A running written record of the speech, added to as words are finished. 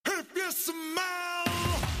smell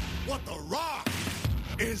what The Rock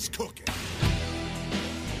is cooking?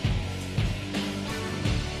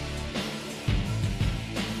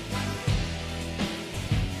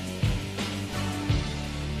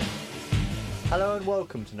 Hello and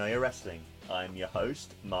welcome to Know Your Wrestling. I'm your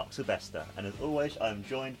host, Mark Sylvester, and as always I'm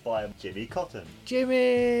joined by Jimmy Cotton.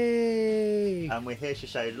 Jimmy! And we're here to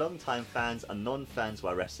show long-time fans and non-fans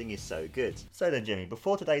why wrestling is so good. So then Jimmy,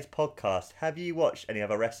 before today's podcast, have you watched any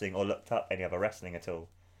other wrestling or looked up any other wrestling at all?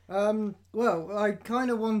 Well, I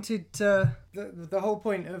kind of wanted to... The whole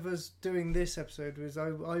point of us doing this episode was I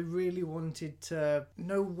really wanted to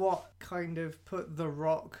know what kind of put The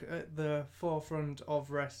Rock at the forefront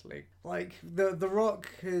of wrestling. Like, The Rock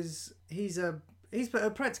he's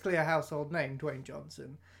practically a household name, Dwayne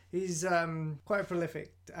Johnson. He's quite a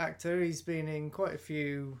prolific actor. He's been in quite a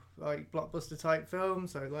few like blockbuster type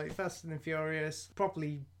films, so like Fast and the Furious,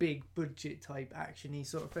 properly big budget type actiony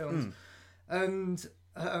sort of films. And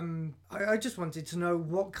I just wanted to know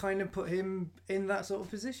what kind of put him in that sort of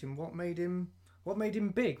position. What made him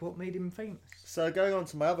big? What made him famous? So going on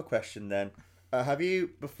to my other question then, have you,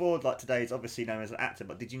 before like today, he's obviously known as an actor,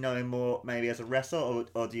 but did you know him more maybe as a wrestler,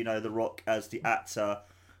 or do you know The Rock as the actor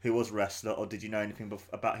who was a wrestler, or did you know anything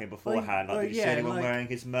about him beforehand? Did you see anyone wearing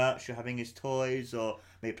his merch or having his toys, or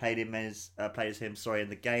maybe played him in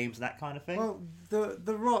the games and that kind of thing? Well,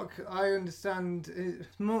 the Rock, I understand, is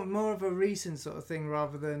more of a recent sort of thing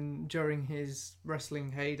rather than during his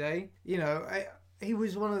wrestling heyday. You know, he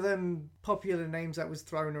was one of them popular names that was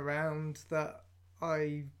thrown around that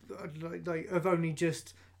I have only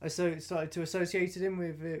just started to associate him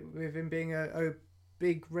with him being a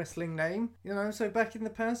big wrestling name, you know. So back in the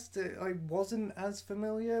past, I wasn't as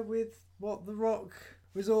familiar with what The Rock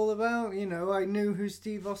was all about. You know, I knew who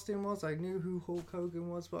Steve Austin was, I knew who Hulk Hogan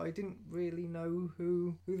was, but I didn't really know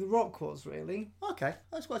who The Rock was, really. Okay,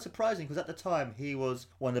 that's quite surprising, because at the time he was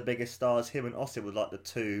one of the biggest stars. Him and Austin were like the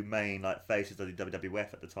two main like faces of the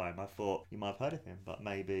WWF at the time. I thought you might have heard of him, but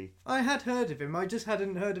maybe... I had heard of him, I just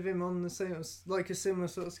hadn't heard of him on the same, like a similar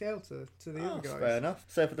sort of scale to the other guys. Fair enough.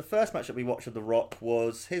 So for the first match that we watched of The Rock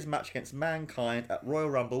was his match against Mankind at Royal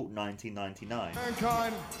Rumble 1999.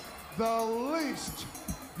 Mankind, the least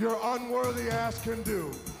your unworthy ass can do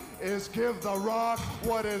is give The Rock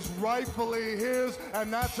what is rightfully his,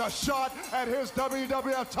 and that's a shot at his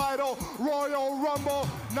WWF title, Royal Rumble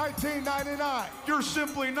 1999. You're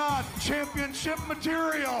simply not championship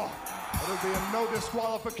material. It'll be a no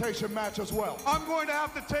disqualification match as well. I'm going to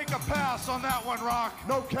have to take a pass on that one, Rock.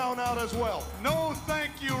 No count out as well. No,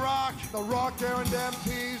 thank you, Rock. The Rock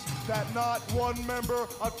guarantees that not one member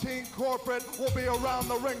of Team Corporate will be around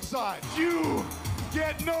the ringside. You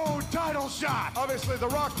get no title shot. Obviously, The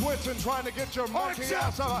Rock quits in trying to get your monkey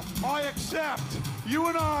ass out. I accept. You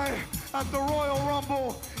and I at the Royal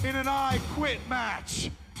Rumble in an I Quit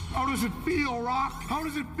match. How does it feel, Rock? How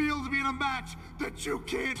does it feel to be in a match that you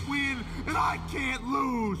can't win and I can't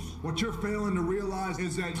lose? What you're failing to realize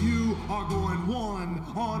is that you are going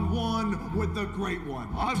one-on-one with the Great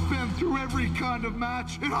One. I've been through every kind of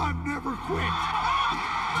match and I've never quit.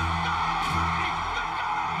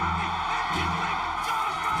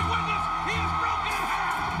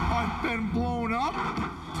 I've been blown up.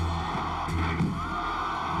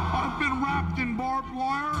 I've been wrapped in barbed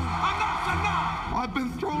wire. Enough's enough! I've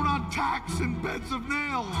been thrown on tacks and beds of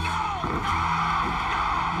nails. No!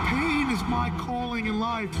 Pain is my calling in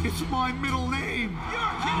life. It's my middle name.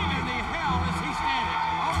 You're kidding. In the hell is he standing?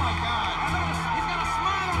 Oh my God. He's got a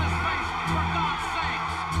smile on his face, for God's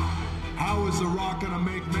sakes. How is The Rock gonna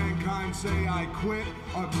make Mankind say I quit?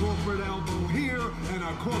 A corporate elbow here and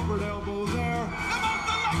a corporate elbow there. The most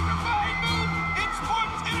electrifying move in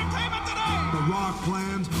sports entertainment today. The Rock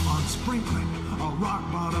plans on sprinkling a rock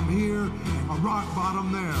bottom here, a rock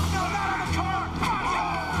bottom there. No, not in the car.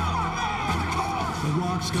 The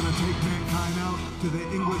Rock's gonna take Mankind out to the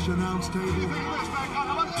English announce table.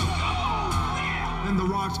 And The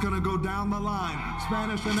Rock's gonna go down the line.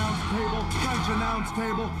 Spanish announce table, French announce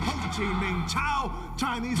table, Ho Chi Minh Chow,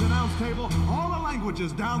 Chinese announce table, all the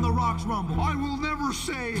languages down The Rock's Rumble. I will never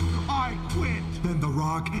say I quit. Then The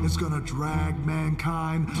Rock is gonna drag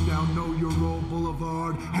Mankind down Know Your Role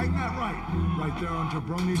Boulevard. Hang that right there on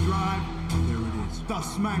Jabroni Drive. There it is. The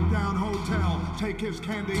SmackDown Hotel. Take his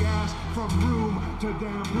candy ass from room to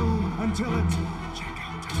damn room until it's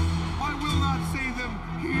checkout time. I will not say them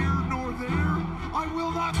here nor there. I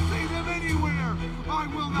will not say them anywhere. I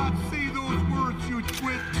will not say those words you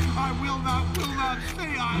quit. I will not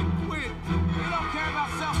say I quit. You don't care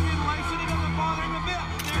about self-mutilation. It doesn't bother him a bit.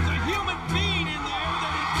 There's a human being in there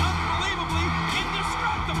that is unbelievably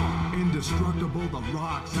indestructible. Indestructible, The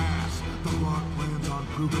Rock's ass. The Rock plans on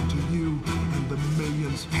proving to you and the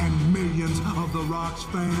millions and millions of The Rock's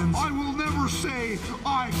fans, I will never say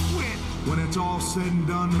I quit. when it's all said and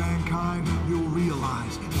done, mankind, you'll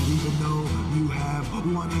realize that even though you have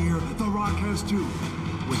one ear, The Rock has two.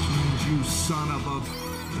 Which means you son of a...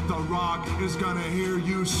 The Rock is gonna hear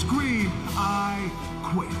you scream, I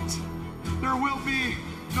quit. There will be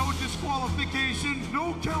no disqualification,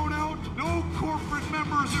 no count out, no corporate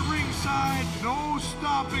members at ringside, no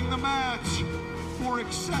stopping the match for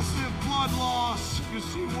excessive blood loss. You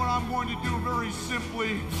see, what I'm going to do very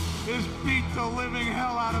simply is beat the living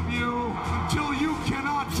hell out of you until you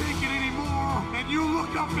cannot take it anymore. And you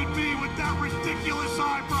look up at me with that ridiculous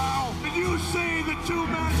eyebrow and you say the two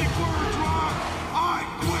magic words, Rock, I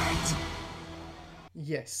quit.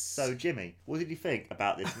 Yes. So, Jimmy, what did you think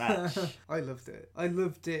about this match? I loved it. I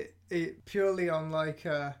loved it. It purely on like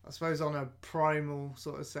I suppose on a primal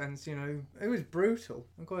sort of sense, you know. It was brutal.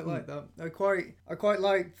 I quite like that. I quite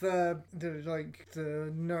like the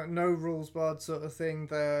no rules barred sort of thing.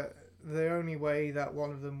 The only way that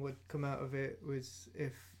one of them would come out of it was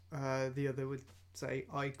if the other would say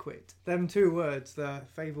I quit. Them two words, the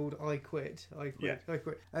fabled I quit, I quit.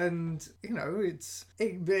 And you know,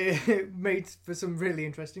 it made for some really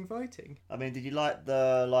interesting fighting. I mean, did you like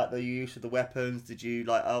the use of the weapons? Did you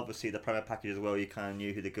like, obviously, the promo package as well? You kind of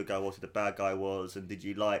knew who the good guy was, who the bad guy was, and did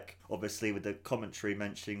you like, obviously, with the commentary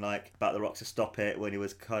mentioning like about the Rock to stop it when he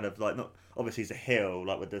was kind of like, not obviously he's a heel,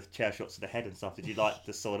 like with the chair shots to the head and stuff. Did you like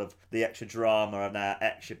the sort of the extra drama and that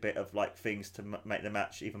extra bit of like things to make the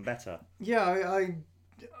match even better? Yeah, I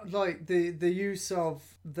like the use of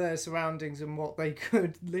their surroundings and what they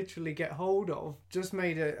could literally get hold of just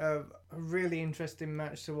made it a really interesting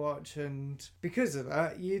match to watch, and because of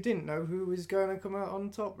that you didn't know who was going to come out on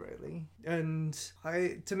top really, and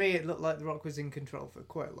to me it looked like The Rock was in control for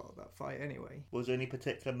quite a lot of that fight anyway. Was there any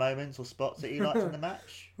particular moments or spots that you liked in the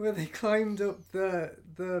match? Where they climbed up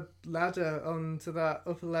the ladder onto that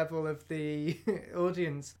upper level of the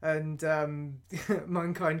audience, and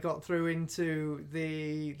Mankind got through into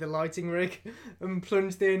the lighting rig and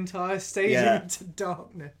plunged the entire stadium into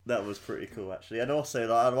darkness. That was pretty cool actually. And also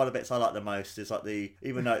like, one of the bits I like the most is like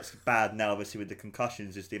even though it's bad now obviously with the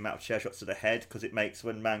concussions, is the amount of chair shots to the head, because it makes,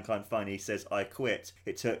 when Mankind finally says I quit,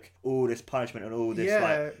 it took all this punishment and all this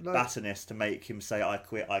like batterness to make him say I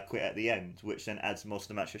quit at the end, which then adds more to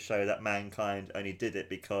the match to show that Mankind only did it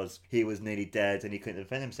because he was nearly dead and he couldn't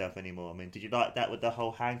defend himself anymore. I mean, did you like that with the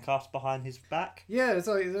whole handcuffs behind his back? Yeah, it's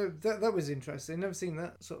like that was interesting. Never seen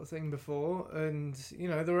that sort of thing before. And you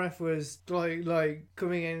know, the ref was like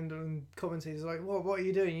coming in and commentating like, what are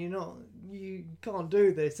you doing? You can't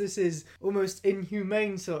do this. This is almost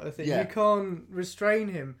inhumane sort of thing. You can't restrain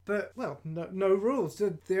him. But well, no rules.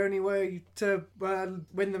 The only way to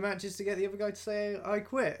win the match is to get the other guy to say I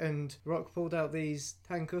quit. And Rock pulled out these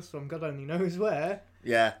handcuffs from God only knows where.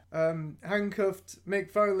 Yeah. Handcuffed Mick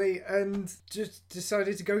Foley and just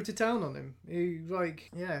decided to go to town on him. He like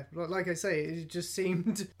I say, it just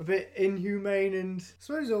seemed a bit inhumane and I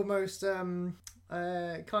suppose almost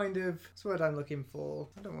kind of, what's the word I'm looking for?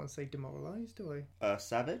 I don't want to say demoralised, do I?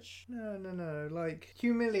 Savage? No, like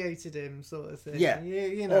humiliated him sort of thing. Yeah.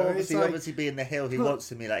 You know, obviously being the heel, he wants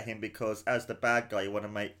to humiliate him because as the bad guy, you want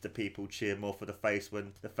to make the people cheer more for the face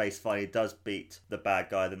when the face finally does beat the bad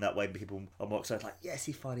guy. Then that way people are more excited, like, yes,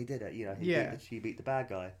 he finally did it. You know, he beat the bad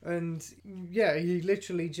guy. And yeah, he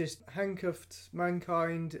literally just handcuffed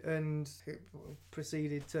Mankind and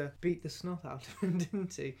proceeded to beat the snot out of him,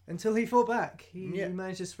 didn't he? Until he fought back. He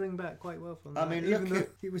managed to spring back quite well from that. I mean,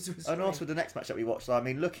 he was restrained. And also the next match that we watched, I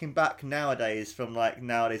mean, looking back nowadays,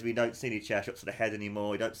 we don't see any chair shots to the head anymore.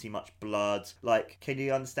 We don't see much blood. Like, can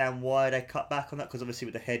you understand why they cut back on that? Because obviously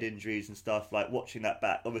with the head injuries and stuff, like watching that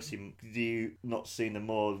back, obviously do you not seen them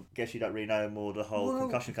more? Guess you don't really know more the whole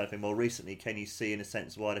concussion kind of thing more recently. Can you see in a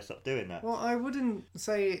sense why they stopped doing that? Well, I wouldn't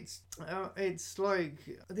say it's like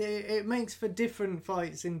it makes for different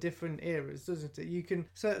fights in different eras, doesn't it? You can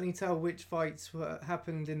certainly tell which fights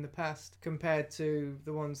happened in the past compared to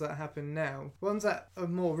the ones that happen now. Ones that are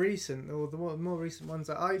more recent, or the more recent ones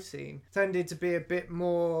that I've seen, tended to be a bit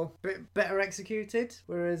better executed.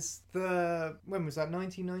 Whereas when was that?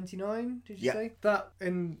 1999? Did you say that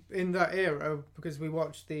in that era? Because we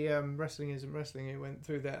watched the Wrestling Isn't Wrestling. It went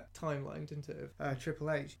through that timeline, didn't it? Of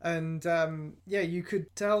Triple H, and you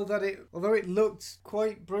could tell that although it looked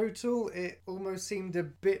quite brutal, it almost seemed a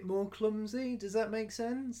bit more clumsy. Does that make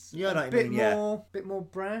sense? Yeah, I know what you mean. more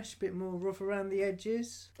brash, bit more rough around the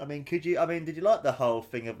edges. I mean, did you like the whole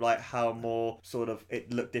thing of like how more sort of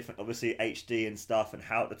it looked different, obviously HD and stuff, and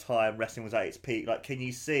how at the time wrestling was at its peak? Like, can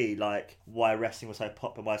you see like why wrestling was so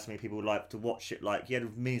popular, why so many people like to watch it? Like, you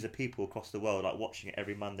had millions of people across the world like watching it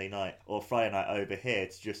every Monday night or Friday night over here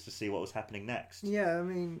just to see what was happening next. Yeah, I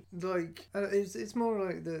mean, like it's more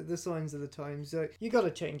like the signs of the times. You got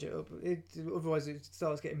to change it up. Otherwise it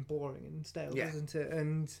starts getting boring and stale, doesn't it?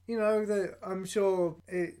 And you know that I'm sure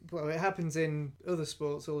it happens in other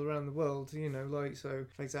sports all around the world. You know, like so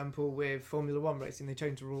for example with Formula One racing, they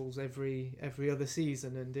change the rules every other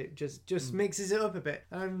season, and it just mixes it up a bit.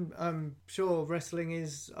 And I'm sure wrestling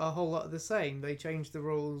is a whole lot of the same. They change the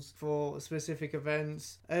rules for specific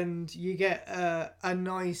events, and you get a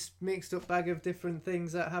nice mixed up bag of different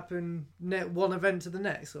things that happen one event to the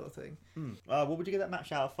next sort of thing. What would you give that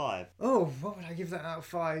match out of 5? Oh, what would I give that out of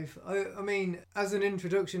 5? I mean, as an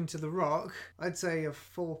introduction to The Rock, I'd say a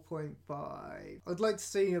 4.5. I'd like to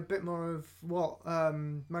see a bit more of what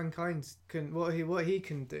Mankind what he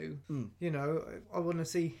can do. You know, I want to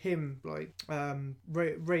see him like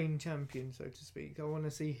reign champion, so to speak. I want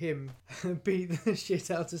to see him beat the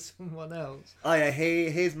shit out of someone else. Oh yeah,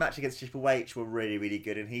 his match against Triple H were really, really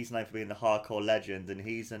good, and he's known for being the hardcore legend, and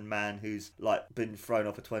he's a man who's like been thrown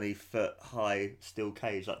off a 20-foot high steel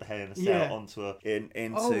cage like the Hell in a Cell onto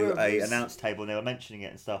a announce table, and they were mentioning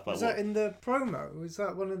it and stuff. Like, was that in the promo? Was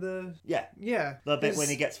that one of the? Yeah. The bit when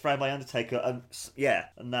he gets thrown by Undertaker,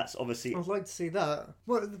 and that's obviously. I'd like to see that.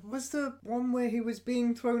 What was the one where he was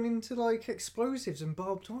being thrown into like explosives and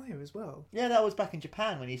barbed wire as well? Yeah, that was back in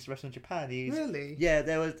Japan when he used to wrestle in Japan. Really? Yeah,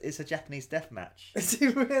 it's a Japanese death match. Is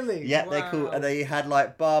it really? Yeah, wow. and they had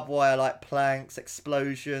like barbed wire, like planks,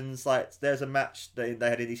 explosions. Like there's a match they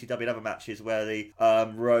had in ECW, other matches where the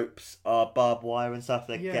ropes are barbed wire and stuff.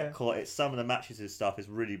 They get caught. It's some of the matches and stuff is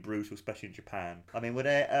really brutal, especially in Japan. I mean, would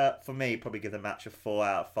I, for me, probably give the match a 4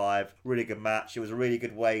 out of 5. Really good match. It was a really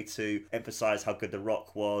good way to emphasise how good The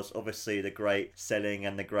Rock was. Obviously, the great selling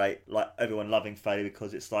and the great like everyone loving Foley,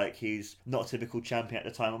 because it's like he's not a typical champion at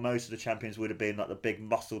the time. Most of the champions would have been like the big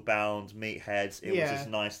muscle-bound meatheads. It was just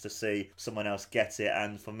nice to see someone else get it,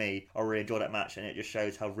 and for me, I really enjoyed that match, and it just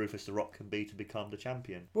shows how ruthless The Rock can be to become the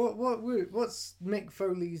champion. What's Mick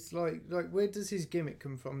Foley's like? Where does his gimmick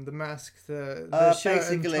come from? The mask, the shirt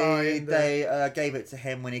basically, and tie they gave it to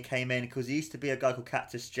him when he came in, because he used to be a guy called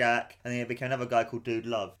Cactus Jack, and then he became another guy called Dude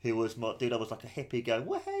Love, who was more, Dude Love was like a hippie going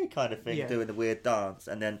 "Way" kind of thing, doing the weird dance,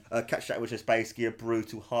 and then Cactus Jack was just basically a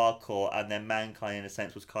brutal hardcore, and then Mankind in a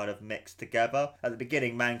sense was kind of mixed together. At the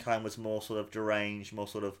beginning, Mankind was more sort of deranged, more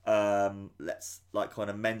sort of kind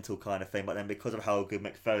of mental kind of thing, but then because of how good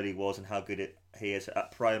Mick Foley was and how good he is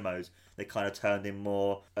at promos, they kind of turned him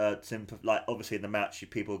more obviously in the match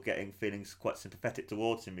people getting feelings quite sympathetic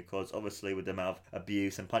towards him, because obviously with the amount of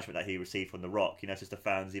abuse and punishment that he received from The Rock, you notice the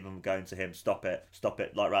fans even going to him, stop it,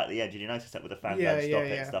 like right at the end. Did you notice that with the fans going stop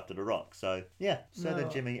it and stuff to The Rock? So then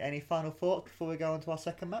Jimmy, any final thoughts before we go on to our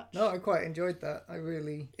second match? No, I quite enjoyed that.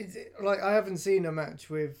 I haven't seen a match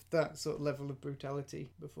with that sort of level of brutality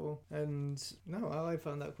before, and I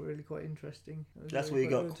found that really quite interesting. That's where you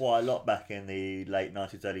got quite a lot back in the late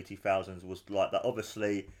 90s, early 2000s, was like that.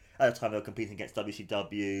 Obviously, at the time they were competing against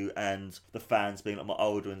WCW, and the fans being a lot more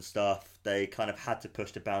older and stuff, they kind of had to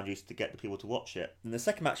push the boundaries to get the people to watch it. And the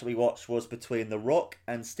second match that we watched was between The Rock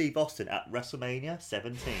and Steve Austin at WrestleMania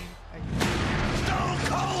 17. Stone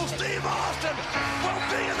Cold Steve Austin will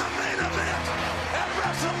be in the main event at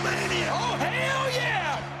WrestleMania. Oh, hell yeah!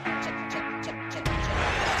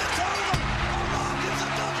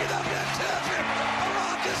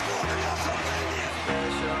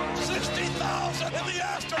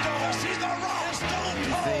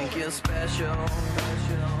 You're special,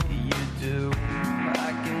 you do.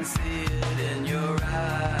 I can see it in your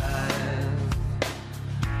eyes.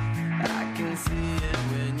 I can see it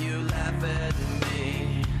when you laugh at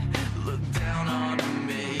me, look down on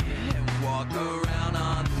me, and walk around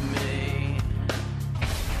on me.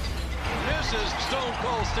 This is Stone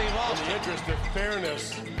Cold Steve Austin. In the interest of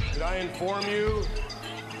fairness, did I inform you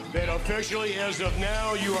that officially, as of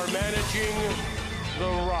now, you are managing The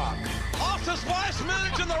Rock? Austin's wife's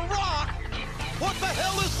managing The Rock? What the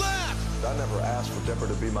hell is that? I never asked for Deborah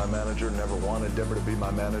to be my manager, never wanted Deborah to be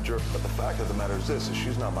my manager, but the fact of the matter is this, is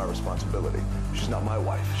she's not my responsibility. She's not my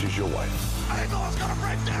wife, she's your wife. Angle is gonna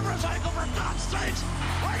break Deborah's ankle, for God's sakes!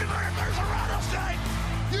 Wait a minute, there's a rattlesnake!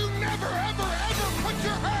 You never, ever, ever put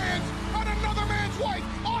your hands on another man's wife!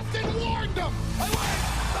 Austin warned them! Hey, wait!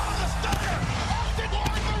 Not the stunner! Austin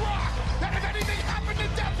warned The Rock that if anything happened to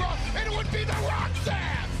Deborah, it would be The Rock's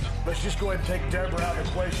ass! But let's just go ahead and take Deborah out of the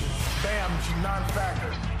equation. Bam, she's non-factor.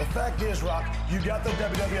 The fact is, Rock, you got the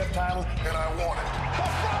WWF title, and I want it. The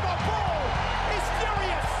Brahma Bull is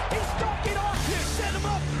furious. He's stalking Austin. Set him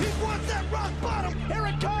up. He wants that rock bottom. Here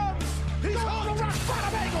it comes. He's on the rock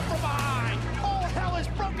bottom angle from behind. All hell is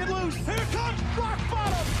broken loose. Here comes rock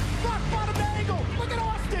bottom. Rock bottom angle. Look at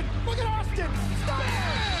Austin. Look at Austin. Stunner.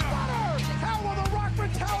 Stunner. How will the Rock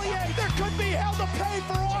retaliate? There could be hell to pay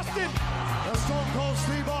for Austin. The Stone Cold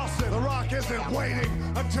Steve Austin. The Rock isn't waiting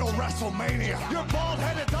until WrestleMania. Your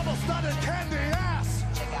bald-headed, double-studded candy ass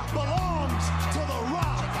belongs to The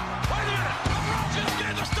Rock. Wait a minute. The Rock just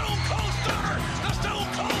gave the Stone Cold Stunner. The Stone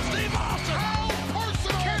Cold Steve Austin. How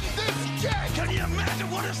personal can this get? Can you imagine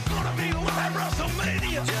what it's going to be like at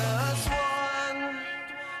WrestleMania? Just one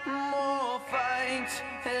more fight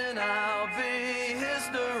and I'll be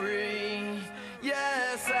history.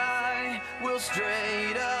 Yes, I will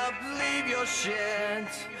straight up leave your shit,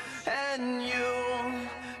 and you'll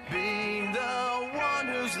be the one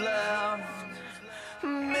who's left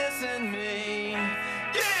missing me.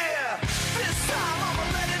 Yeah, this time I'ma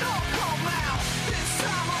let it all come out. This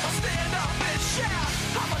time I'ma stand up and shout.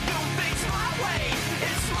 I'ma do things my way.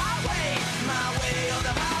 It's my way or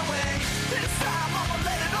the highway. This time I'ma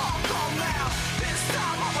let it all come out. This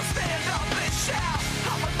time I'ma stand up and shout.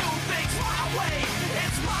 I'ma do things my way.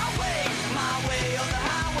 It's my way or the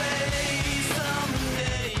highway.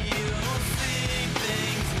 Someday you'll see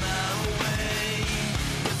things my way.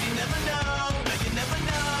 'Cause you never know, no, you never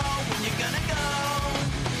know when you're gonna go.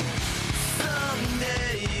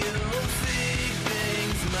 Someday you'll see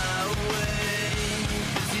things my way.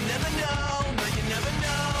 'Cause you never know, no, you never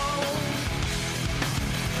know.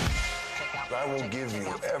 I will give you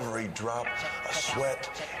every drop of sweat,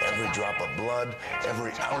 every drop of blood,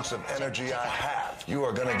 every ounce of energy I have. You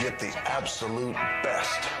are going to get the absolute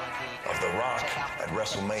best of The Rock at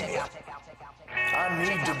WrestleMania. I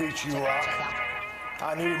need to beat you, Rock.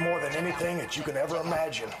 I need it more than anything that you can ever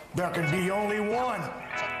imagine. There can be only one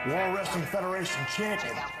World Wrestling Federation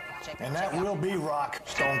champion, and that will be Rock,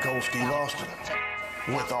 Stone Cold Steve Austin.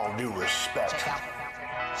 With all due respect.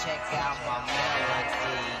 Check out my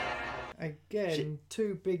melody. Again,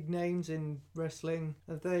 two big names in wrestling.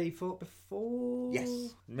 Have they fought before?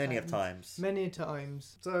 Yes, many of times. Many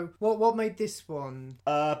times. So, what made this one?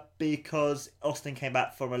 Because Austin came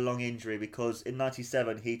back from a long injury. Because in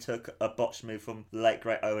 '97 he took a botched move from the late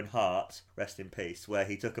great Owen Hart, rest in peace, where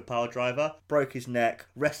he took a pile driver, broke his neck,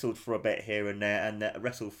 wrestled for a bit here and there, and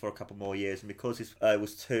wrestled for a couple more years. And because he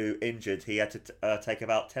was too injured, he had to take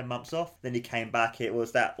about 10 months off. Then he came back. It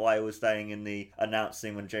was that why he was saying in the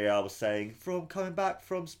announcing when JR was saying from coming back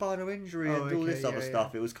from spinal injury and all this other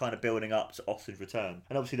stuff. It was kind of building up to Austin's return.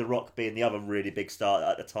 And obviously The Rock being the other really big star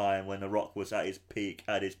at the time when The Rock was at his peak,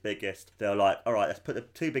 at his biggest, they were like, alright, let's put the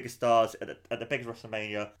two biggest stars at the biggest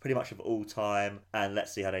WrestleMania pretty much of all time and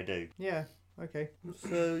let's see how they do. Yeah. Okay.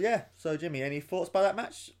 So Jimmy, any thoughts about that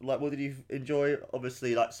match? Like, what did you enjoy?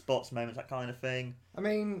 Obviously, like spots, moments, that kind of thing. I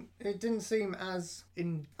mean, it didn't seem I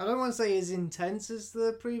don't want to say as intense as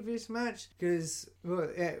the previous match, because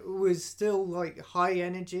it was still like high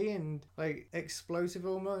energy and like explosive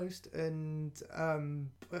almost, and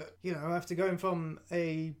but, you know, after going from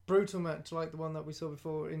a brutal match like the one that we saw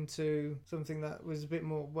before into something that was a bit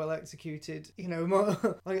more well executed, you know,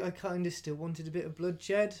 more, I kind of still wanted a bit of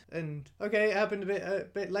bloodshed, and okay, it happened a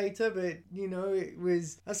bit later, but you know,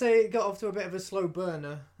 I say it got off to a bit of a slow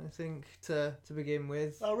burner, I think, to begin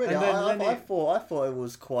with. Oh really? I thought it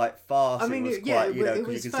was quite fast. I mean, it was yeah, quite, you know,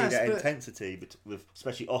 because you can fast, see that intensity with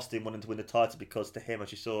especially Austin wanting to win the title, because to him,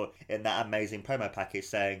 as you saw in that amazing promo package,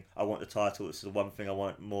 saying, "I want the title. It's the one thing I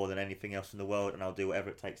want more than anything else in the world, and I'll do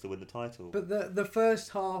whatever it takes to win the title." But the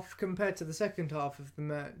first half compared to the second half of the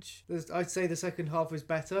match, I'd say the second half was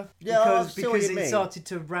better. Yeah, because it started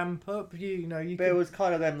to ramp up. But it was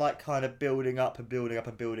kind of them like kind of building up and building up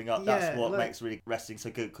and building up. Yeah, that's what makes really wrestling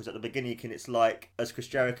so good, because at the beginning it's like, as Chris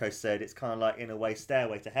Jericho said, it's kind of like in a way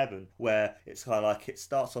Stairway to Heaven, where it's kind of like it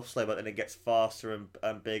starts off slow but then it gets faster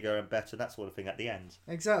and bigger and better, and that sort of thing at the end.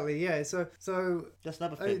 Exactly, yeah. So just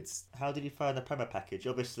another thing, how did you find the promo package?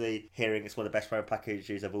 Obviously hearing it's one of the best promo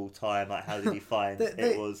packages of all time, like how did you find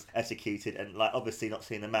it was executed, and like obviously not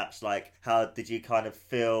seeing the match, like how did you kind of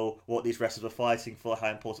feel what these wrestlers were fighting for, how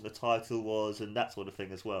important the title was, and that sort of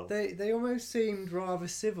thing as well? They almost seemed rather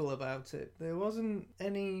civil about it. There wasn't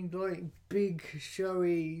any like big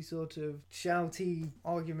showy, sort of shouty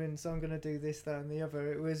arguments. I'm gonna do this, that, and the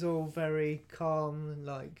other. It was all very calm and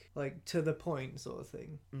like to the point sort of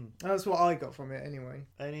thing. That's what I got from it anyway.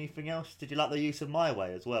 Anything else? Did you like the use of My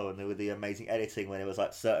Way as well? And there were the amazing editing when it was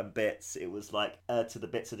like certain bits. It was like to the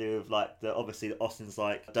bits to do with like obviously Austin's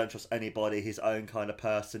like don't trust anybody, his own kind of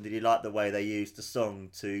person. Did you like the way they used the song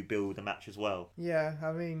to build the match as well? Yeah,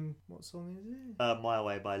 I mean, what song is it? My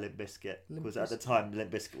Way by Limp Bizkit. Because at the time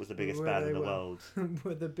Limp Bizkit was the biggest band in the world.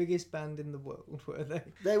 Were the biggest band in the world, were they?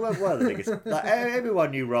 They weren't the biggest. Like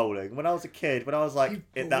everyone knew Rolling. When I was a kid, when I was like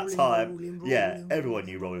at that time, rolling, everyone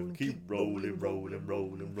knew Rolling. Keep rolling.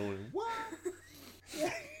 What?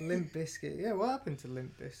 Limp Bizkit. Yeah, what happened to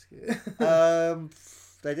Limp Bizkit?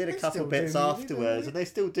 They did a couple bits afterwards, and they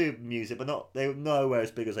still do music, but they're nowhere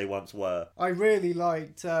as big as they once were. I really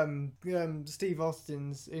liked Steve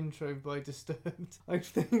Austin's intro by Disturbed. I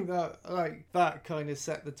think that kind of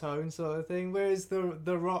set the tone, sort of thing. Whereas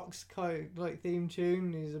the Rock's kind of theme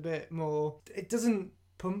tune is a bit more. It doesn't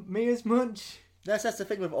pump me as much. That's the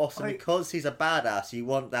thing with Austin, because he's a badass. You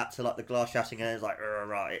want that to like the glass shattering, and it's like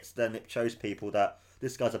right. It shows people that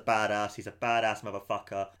this guy's a badass. He's a badass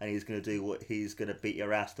motherfucker, and he's gonna do what he's gonna beat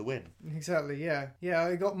your ass to win. Exactly. Yeah.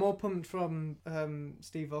 I got more pumped from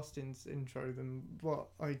Steve Austin's intro than what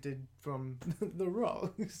I did from the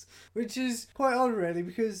Rocks, which is quite odd, really,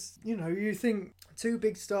 because you think two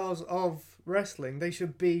big stars of wrestling, they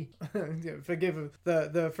should be forgive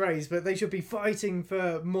the phrase, but they should be fighting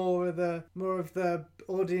for more of the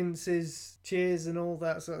audience's cheers and all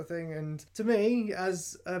that sort of thing. And to me,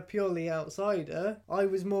 as a purely outsider, I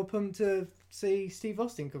was more pumped to see Steve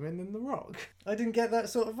Austin come in than The Rock. I didn't get that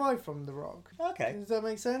sort of vibe from The Rock. Okay. Does that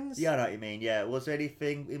make sense? Yeah, I know what you mean. Yeah. Was there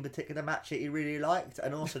anything in particular match that you really liked?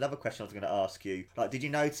 And also another question I was going to ask you, did you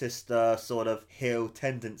notice the sort of heel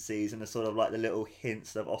tendencies and the sort of the little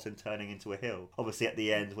hints of Austin turning into a heel? Obviously at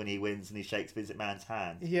the end when he wins and he shakes Vince McMahon's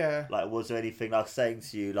hand. Yeah. Was there anything I was saying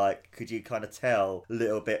to you, could you kind of tell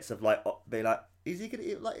little bits of being is he gonna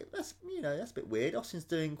that's a bit weird. Austin's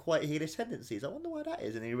doing quite heelish tendencies. I wonder why that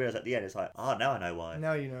is. And you realise at the end it's like, oh, now I know why.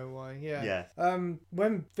 Now you know why. Yeah. Yeah.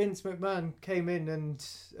 When Vince McMahon came in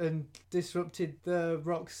and disrupted the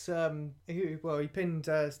Rock's he pinned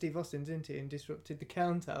Steve Austin, didn't he, and disrupted the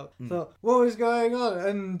count out. Thought, what was going on?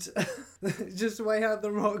 And just the way how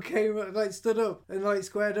the Rock came stood up and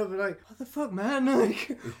squared up and what the fuck, man? Why did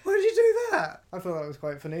you do that? I thought that was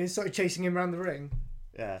quite funny. He started chasing him around the ring.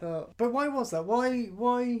 Yeah. But why was that?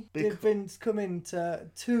 Why did Vince come in to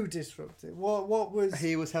disrupt it? What was...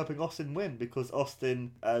 He was helping Austin win because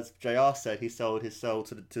Austin, as JR said, he sold his soul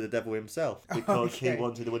to the devil himself because he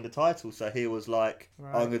wanted to win the title. So he was like,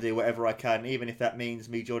 right. I'm going to do whatever I can, even if that means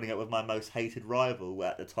me joining up with my most hated rival.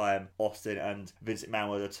 At the time, Austin and Vince McMahon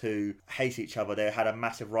were the two hate each other. They had a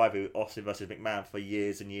massive rivalry, Austin versus McMahon, for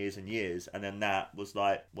years and years and years. And then that was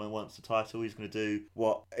when he wants the title, he's going to do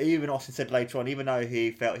what even Austin said later on, even though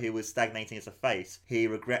he felt he was stagnating as a face, he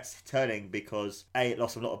regrets turning because A, it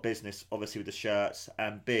lost a lot of business obviously with the shirts,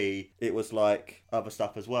 and B, it was other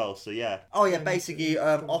stuff as well. So yeah. Oh yeah, basically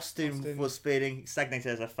Austin was feeling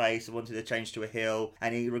stagnated as a face and wanted to change to a heel,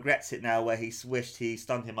 and he regrets it now where he wished he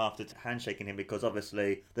stunned him after handshaking him because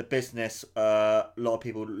obviously the business, a lot of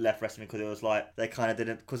people left wrestling because it was they kind of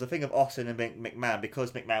didn't, because the thing of Austin and McMahon,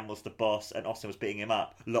 because McMahon was the boss and Austin was beating him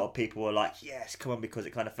up, a lot of people were yes, come on, because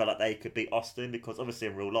it kind of felt like they could beat Austin, because obviously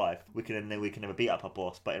in real life we can never beat up our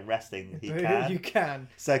boss, but in wrestling you can.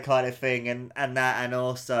 So kind of thing, and that, and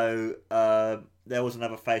also there was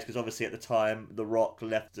another face because obviously at the time The Rock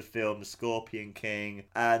left to film The Scorpion King,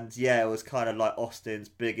 and yeah, it was kind of Austin's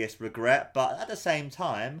biggest regret, but at the same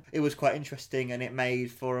time it was quite interesting and it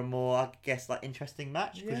made for a more, I guess, interesting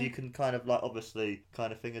match because you can kind of obviously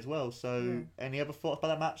kind of thing as well. So any other thoughts about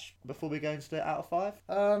that match before we go into it out of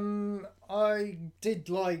 5? I did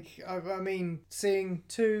seeing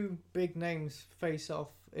two big names face off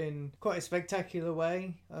in quite a spectacular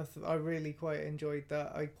way. I really quite enjoyed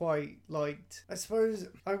that. I quite liked, I suppose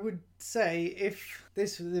I would say, if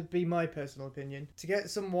this would be my personal opinion, to get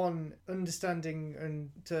someone understanding and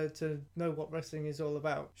to know what wrestling is all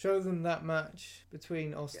about, show them that match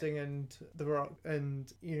between Austin and The Rock,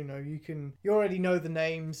 and you already know the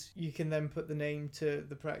names, you can then put the name to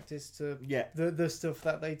the practice to the stuff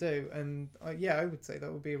that they do, and I would say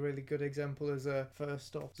that would be a really good example as a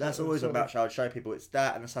first off. That's always a match I would show people. It's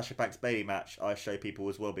that and the Sasha Banks Bayley match I show people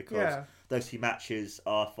as well, because those two matches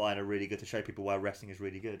are really good to show people why wrestling is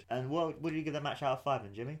really good. And what would you give that match out of 5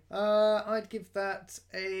 then, Jimmy? I'd give that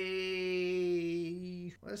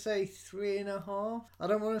let's say 3.5. I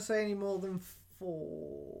don't want to say any more than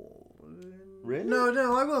 4. Really?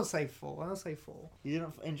 No, I won't say 4. I'll say 4. You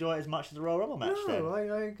didn't enjoy it as much as the Royal Rumble match then? No,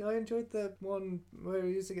 I enjoyed the one where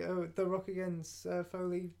he used to get The Rock against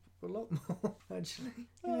Foley a lot more, actually.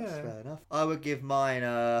 That's fair enough. I would give mine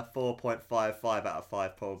a 4.55 out of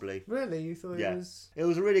 5, probably. Really? You thought it was... It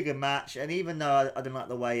was a really good match, and even though I didn't like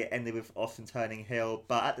the way it ended with Austin turning heel,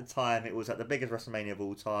 but at the time it was like the biggest WrestleMania of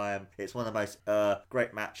all time. It's one of the most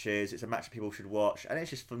great matches. It's a match that people should watch, and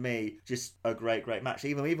it's just, for me, just a great match.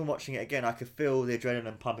 Even watching it again, I could feel the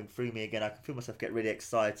adrenaline pumping through me again. I could feel myself get really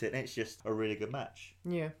excited, and it's just a really good match.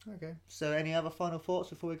 Yeah, okay. So any other final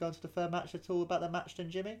thoughts before we go into the third match at all about the match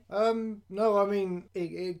then, Jimmy? No, I mean,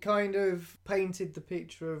 it kind of painted the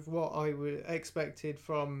picture of what I would expected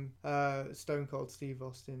from Stone Cold Steve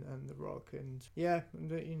Austin and The Rock, and yeah,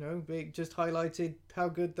 you know, it just highlighted how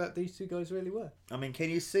good that these two guys really were. I mean, can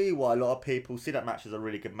you see why a lot of people see that match as a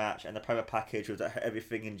really good match, and the promo package with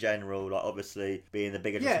everything in general, like obviously being the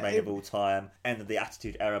biggest WrestleMania of all time, and the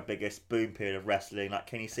Attitude Era biggest boom period of wrestling, like,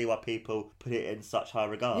 can you see why people put it in such high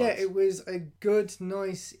regard? Yeah, it was a good,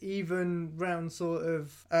 nice, even round sort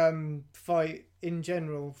of fight in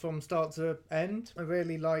general from start to end. I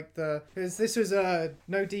really liked because this was a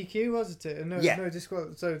no DQ, wasn't it? No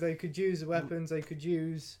disqual, so they could use the weapons, they could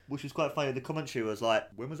use, which was quite funny. The commentary was like,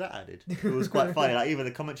 when was that added? It was quite funny. Like, even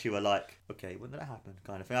the commentary were like, okay, when did that happen,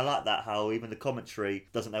 kind of thing. I like that, how even the commentary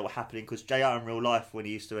doesn't know what's happening, because JR in real life, when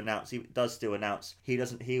he used to announce, he does still announce,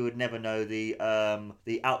 he would never know the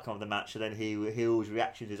outcome of the match, so then he always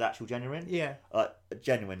reactions is actual genuine.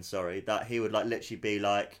 That he would like literally be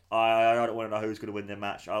like, I don't want to know who's going to win the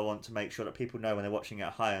match. I want to make sure that people know when they're watching it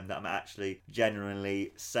at home that I'm actually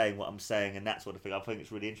genuinely saying what I'm saying, and that sort of thing. I think it's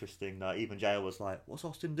really interesting that even JR was like, what's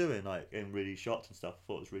Austin doing? Like, in really shocked and stuff. I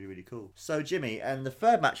thought it was really, really cool. So, Jimmy, and the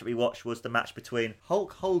third match that we watched was the match between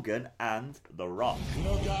Hulk Hogan and The Rock. You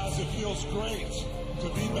know, guys, it feels great to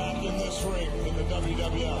be back in this ring in the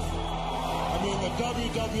WWF. I mean, the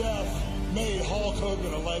WWF made Hulk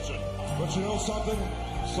Hogan a legend. But you know something?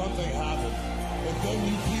 Something happened. And then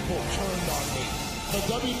you people turned on me. The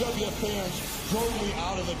WWF fans drove me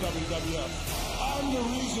out of the WWF. I'm the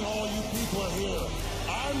reason all you people are here.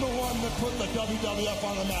 I'm the one that put the WWF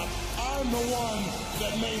on the map. I'm the one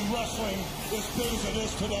that made wrestling as big as it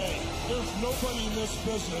is today. There's nobody in this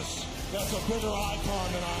business that's a bigger icon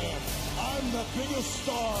than I am. I'm the biggest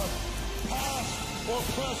star, past or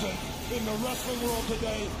present, in the wrestling world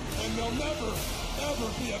today, and there'll never, ever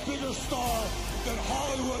be a bigger star than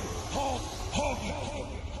Hollywood Hulk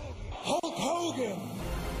Hogan. Hulk Hogan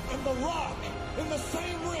and The Rock in the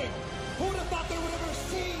same ring. Who would have thought they would have ever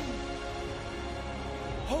seen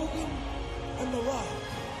Hogan and The Rock?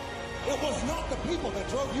 It was not the people that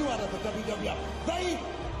drove you out of the WWF. They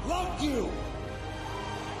loved you.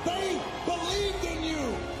 They believed in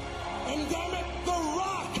you. And damn it, The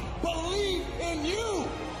Rock believed in you.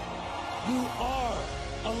 You are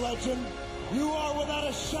a legend. You are, without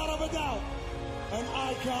a shadow of a doubt, an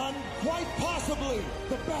icon, quite possibly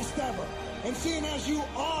the best ever. And seeing as you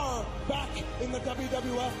are back in the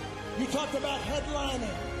WWF, you talked about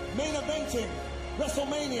headlining, main eventing,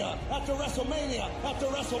 WrestleMania after WrestleMania after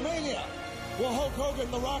WrestleMania. Well, Hulk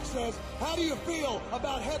Hogan, The Rock says, how do you feel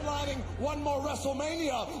about headlining one more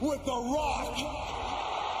WrestleMania with The Rock?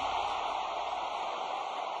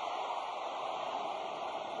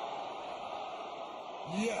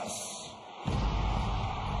 Yes.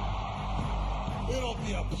 It'll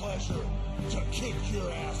be a pleasure to kick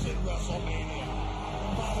your ass in WrestleMania.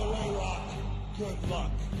 And by the way, Rock, good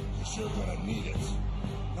luck, because you're going to need it.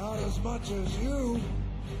 Not as much as you,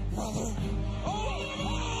 brother.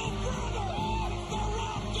 Oh, brother! The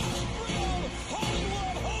Rock just grilled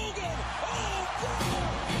Hollywood Hogan! Oh, brother!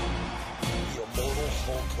 The immortal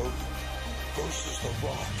Hulk Hogan versus The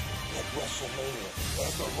Rock at WrestleMania.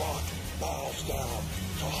 As The Rock bows down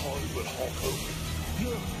to Hollywood Hulk Hogan.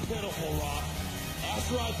 You're pitiful, Rock.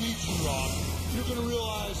 After I beat you, Rock, you're going to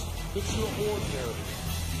realize that you're ordinary.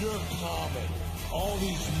 You're common. All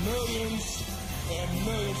these millions and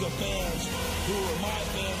millions of fans who were my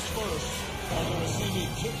fans first are going to see me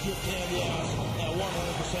kick your candy ass at 100%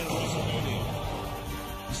 of WrestleMania.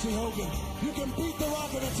 You see, Hogan, you can beat The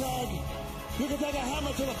Rock in a tag. You can take a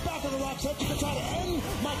hammer to the back of The Rock's head. You can try to end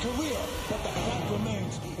my career. But the fact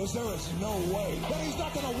remains is there is no way that he's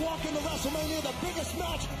not going to walk into WrestleMania, the biggest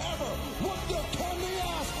match ever. What the candy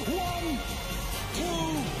ass? 1, 2,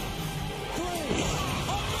 3.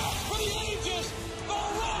 A match for the ages. The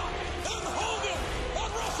Rock and Hogan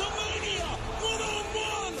at WrestleMania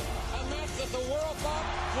 1-on-1. A match that the world thought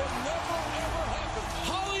would never, ever happen.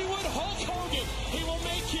 Hollywood Hulk Hogan. He will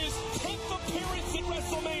make his 10th appearance in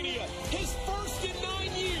WrestleMania. His first in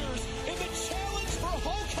 9 years. And the challenge for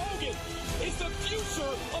Hulk Hogan is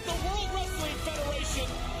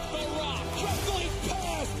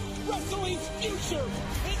answer.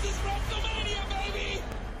 This is WrestleMania, baby!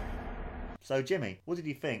 So, Jimmy, what did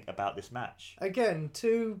you think about this match? Again,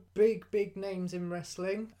 two big names in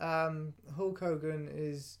wrestling. Hulk Hogan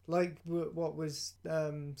is, like what was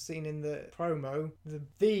seen in the promo, the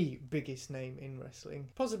biggest name in wrestling,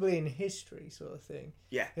 possibly in history, sort of thing.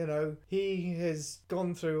 Yeah. You know, he has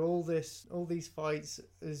gone through all these fights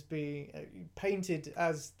as being painted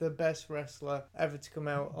as the best wrestler ever to come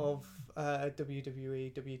out of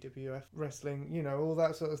WWE, WWF wrestling, you know, all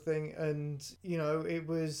that sort of thing. And, you know, it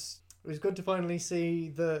was good to finally see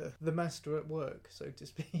the master at work, so to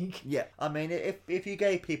speak. Yeah, I mean, if you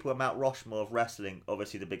gave people a Mount Rushmore of wrestling,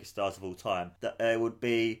 obviously the biggest stars of all time, that there would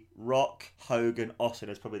be Rock, Hogan, Austin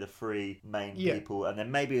as probably the three main people, and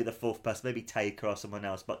then maybe the fourth person, maybe Taker or someone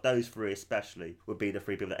else, but those three especially would be the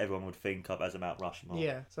three people that everyone would think of as a Mount Rushmore.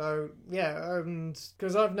 Yeah, so, yeah, and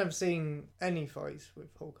because I've never seen any fights with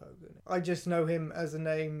Hulk Hogan. I just know him as a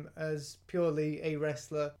name, as purely a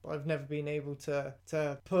wrestler, but I've never been able to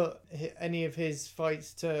put any of his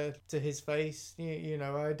fights to his face. You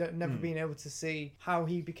know, never been able to see how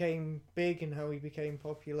he became big and how he became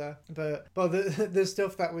popular. But the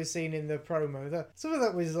stuff that was seen in the promo, some of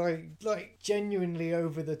that was like genuinely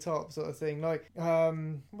over the top sort of thing. Like,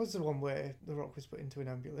 what's the one where The Rock was put into an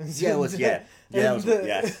ambulance? Yeah, it was, yeah. Yeah,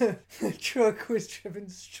 the truck was driven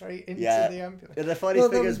straight into the ambulance. And the funny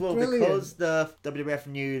thing as well, because the WWF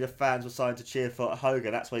knew the fans were starting to cheer for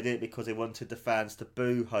Hogan, that's why they did it, because they wanted the fans to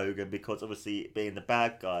boo Hogan, because obviously being the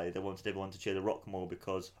bad guy, they wanted everyone to cheer The Rock more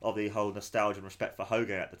because of the whole nostalgia and respect for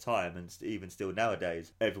Hogan at the time, and even still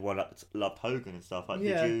nowadays, everyone loved Hogan and stuff. Like,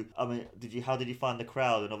 how did you find the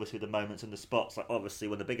crowd, and obviously the moments and the spots? Like, obviously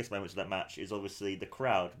one of the biggest moments of that match is obviously the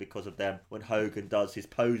crowd, because of them when Hogan does his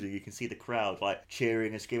posing, you can see the crowd like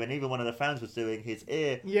cheering and screaming. Even one of the fans was doing his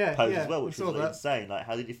ear pose as well, which was insane. Like,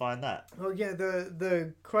 how did you find that? Well, yeah,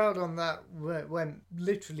 the crowd on that went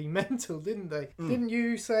literally mental, didn't they? Didn't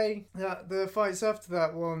you say that the fights after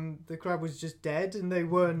that one, the crowd was just dead and they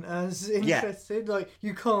weren't as interested? Like,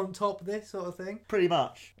 you can't top this sort of thing. Pretty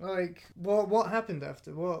much. Like, what happened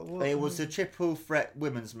after? What? It was a triple threat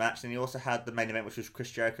women's match, and you also had the main event, which was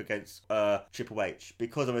Chris Jericho against Triple H,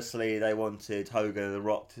 because obviously they wanted Hogan and The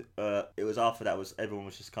Rock. It was after that everyone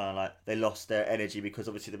was just kind of like, they lost their energy because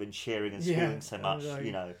obviously they've been cheering and screaming so much. Right.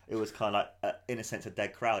 You know, it was kind of like in a sense a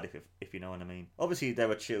dead crowd, if you know what I mean. Obviously they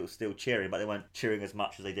were still cheering, but they weren't cheering as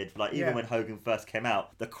much as they did. Like, even when Hogan first came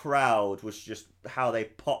out, the crowd was just, how they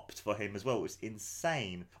popped for him as well. It was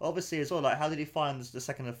insane. Obviously as well, like, how did you find the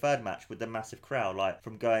second and third match with the massive crowd? Like,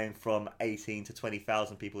 from going from 18 to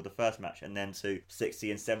 20,000 people the first match, and then to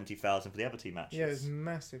 60 and 70,000 for the other two matches. Yeah, it was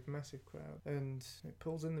massive crowd, and it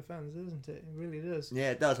pulls in the fans, doesn't it? It really does.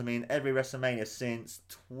 Yeah, it does. I mean, every WrestleMania since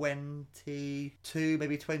 22,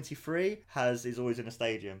 maybe 23 is always in a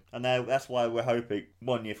stadium, and that's why we're hoping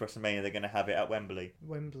one year for WrestleMania they're going to have it at Wembley.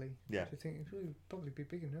 Yeah. I think it would probably be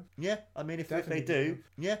big enough. Yeah, I mean, if they do,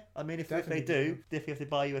 if they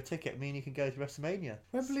buy you a ticket, I mean, you can go to WrestleMania.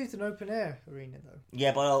 Wembley's an open air arena though.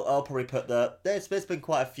 Yeah, but I'll probably put there's been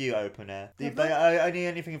quite a few open air. Only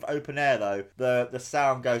anything of open air though, the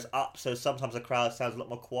sound goes up, so sometimes the crowd sounds a lot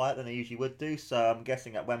more quiet than they usually would do. So I'm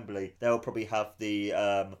guessing at Wembley they'll probably have the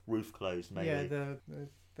roof closed, maybe. Yeah,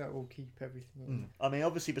 that will keep everything in. I mean,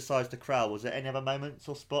 obviously, besides the crowd, was there any other moments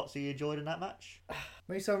or spots that you enjoyed in that match?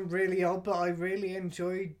 May sound really odd, but I really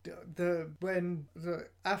enjoyed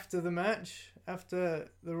after the match, after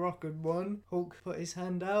The Rock had won, Hulk put his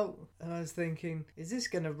hand out, and I was thinking, is this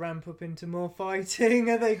going to ramp up into more fighting?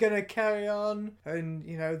 Are they going to carry on? And,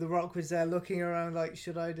 you know, The Rock was there looking around like,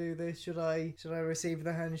 should I do this? Should I receive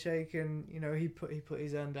the handshake? And, you know, he put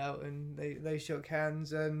his hand out, and they shook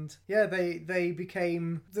hands, and yeah, they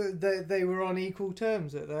became, they were on equal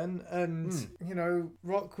terms at then, and, you know,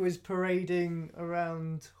 Rock was parading around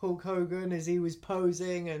Hulk Hogan as he was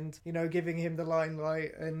posing and, you know, giving him the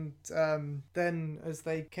limelight, and then as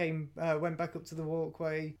they went back up to the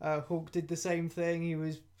walkway, Hulk did the same thing. He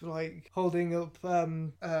was like holding up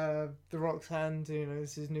The Rock's hand, you know,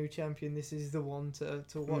 this is new champion, this is the one to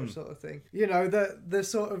watch, sort of thing. You know, the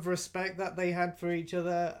sort of respect that they had for each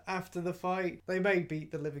other after the fight. They may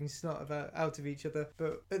beat the living snot out of each other,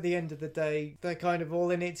 but at the end of the day, they're kind of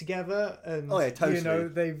all in it together, and totally. You know,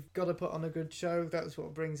 they've got to put on a good show. That's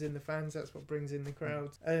what brings in the fans, that's what brings in the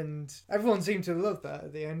crowd, and everyone seemed to love that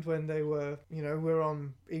at the end when they were, you know, we're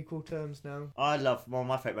on equal terms now. I love, one of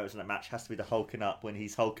my favourite moments in that match has to be the hulking up, when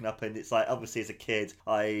he's hulking hulking up, and it's like, obviously as a kid,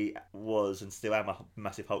 I was and still am a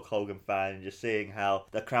massive Hulk Hogan fan, and just seeing how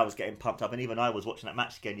the crowd was getting pumped up, and even I was watching that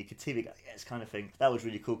match again, you could see me go, yes, kind of thing. That was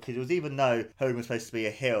really cool, because it was, even though Hogan was supposed to be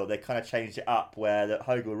a heel, they kind of changed it up where that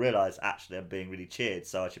Hogan realised, actually, I'm being really cheered,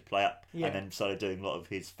 so I should play up, and then started doing a lot of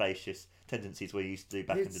his fascist tendencies we used to do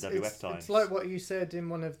back in the WF times. It's like what you said in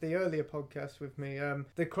one of the earlier podcasts with me.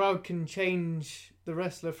 The crowd can change the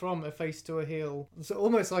wrestler from a face to a heel, so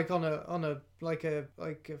almost like on a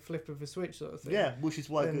flip of a switch sort of thing. Yeah, which is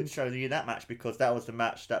why good showed you that match, because that was the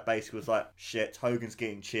match that basically was like, shit, Hogan's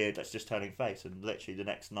getting cheered, let's just turn him face. And literally the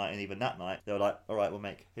next night, and even that night, they were like, all right, we'll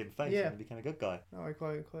make him face, and he became a good guy. Oh, I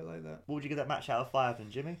quite like that. What would you give that match out of 5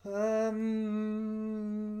 then, Jimmy?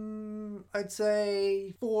 I'd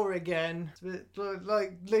say 4 again. It's a bit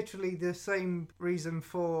like literally the same reason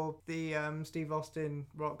for the Steve Austin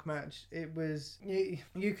Rock match. It was,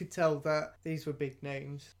 you could tell that these were big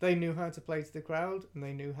names. They knew how to play to the crowd, and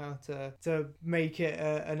they knew how to make it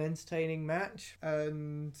an entertaining match.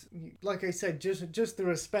 And like I said, just the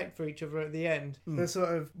respect for each other at the end. They're sort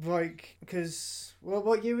of like, because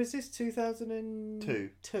what year was this?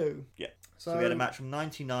 2002. Yeah. So we had a match from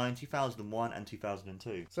 1999, 2001 and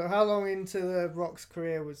 2002. So how long into the Rock's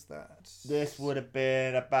career was that? This would have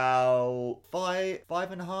been about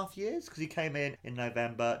 5.5 years, because he came in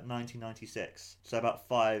November 1996. So about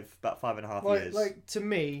 5.5 years. Like, to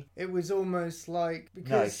me, it was almost like,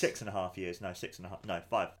 because... No, 6.5 years. No, 6.5. No,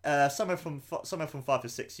 5. Somewhere from 5 to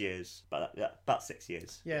 6 years. About 6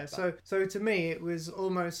 years. Yeah. So to me, it was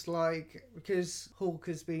almost like, because Hulk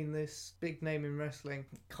has been this big name in wrestling,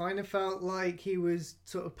 kind of felt like he was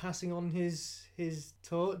sort of passing on his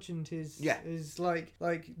torch, and his like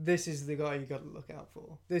this is the guy you got to look out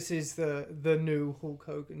for. This is the new Hulk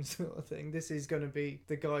Hogan sort of thing. This is going to be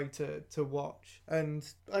the guy to watch, and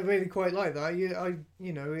I really quite like that.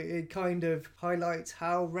 It kind of highlights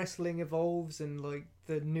how wrestling evolves, and like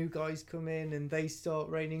the new guys come in and they start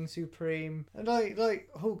reigning supreme, and like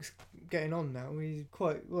Hulk's getting on now. He's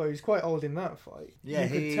quite old in that fight. Yeah, you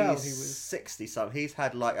could tell he was 60 something. He's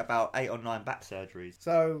had like about 8 or 9 back surgeries.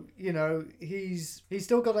 So he's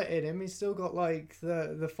still got it in him. He's still got like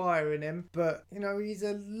the fire in him, but he's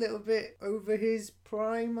a little bit over his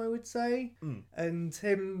prime, I would say. And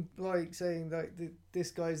him like saying that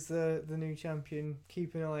this guy's the new champion,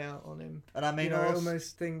 keep an eye out on him. And I mean, it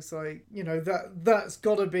almost thinks like that's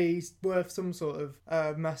got to be worth some sort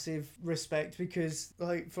of massive respect, because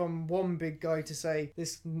like from one big guy to say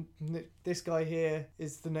this guy here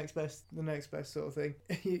is the next best sort of thing.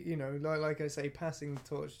 Like I say, passing the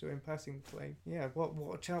torch to him, passing the flame. Yeah,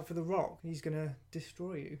 watch out for the Rock. He's gonna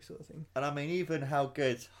destroy you, sort of thing. And I mean, even how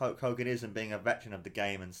good Hulk Hogan is and being a veteran of the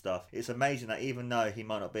game and stuff, it's amazing that even though he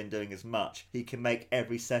might not have been doing as much, he can make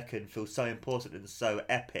every second feel so important and so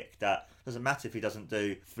epic that it doesn't matter if he doesn't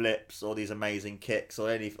do flips or these amazing kicks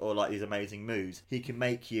or like these amazing moves. He can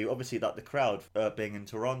make you, obviously, like the crowd being in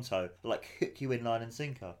Toronto, like hook you in line and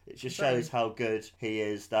sinker. It just shows how good he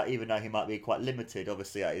is, that even though he might be quite limited,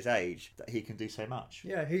 obviously at his age, that he can do so much.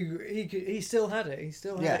 Yeah, he still had it. He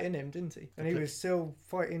still had it in him, didn't he? And he was still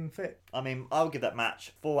fighting fit. I mean, I would give that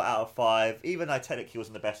match 4 out of 5. Even though technically it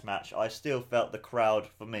wasn't the best match, I still felt the crowd,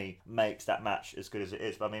 for me, makes that match as good as it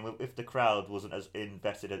is. But I mean, if the crowd wasn't as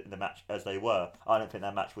invested in the match as they were, I don't think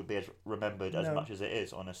that match would be as remembered as much as it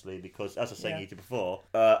is, honestly, because as I was saying to you before,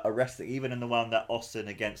 a wrestling, even in the one that Austin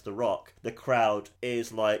against The Rock, the crowd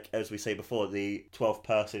is like, as we say before, the 12th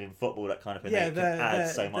person in football, that kind of thing. They can add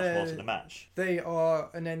so much more to the match. They are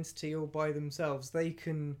an entity all by themselves. They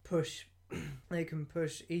can push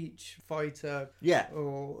each fighter,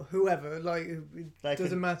 or whoever, like it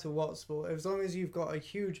doesn't matter what sport, as long as you've got a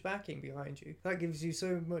huge backing behind you. That gives you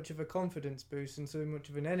so much of a confidence boost and so much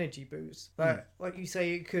of an energy boost that, like you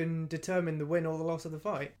say, it can determine the win or the loss of the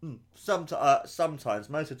fight. Sometimes,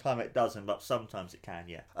 most of the time it doesn't, but sometimes it can,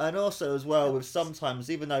 And also as well, with sometimes,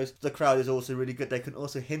 even though the crowd is also really good, they can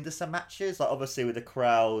also hinder some matches. Like obviously with the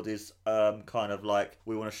crowd is kind of like,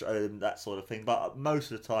 we want to show them that sort of thing, but most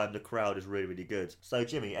of the time the crowd is really, really good. So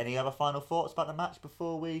Jimmy, any other final thoughts about the match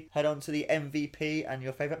before we head on to the MVP and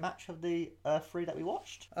your favourite match of the 3 that we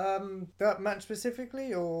watched? That match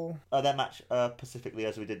specifically, or that match specifically,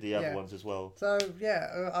 as we did the other ones as well. So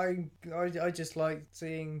I just like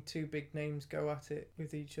seeing 2 big names go at it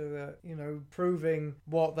with each other, proving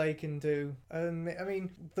what they can do. And I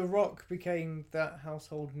mean, The Rock became that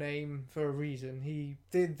household name for a reason. He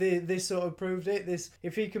did this sort of proved it.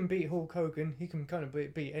 If he can beat Hulk Hogan, he can kind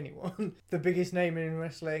of beat anyone. wasn't the biggest name in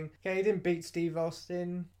wrestling. Okay, he didn't beat Steve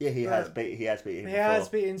Austin. Yeah, he has beaten him He before. has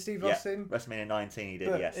beaten Steve Austin. WrestleMania 19 he did,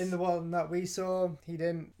 But yes. in the one that we saw, he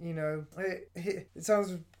didn't, it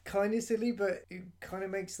sounds kind of silly, but it kind of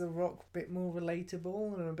makes The Rock a bit more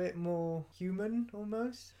relatable and a bit more human,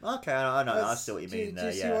 almost. Okay, I know. I see what you mean do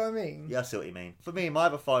there, you yeah. see what I mean? Yeah, I see what you mean. For me, my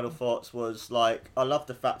other final thoughts was, like, I love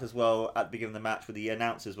the fact as well, at the beginning of the match, where the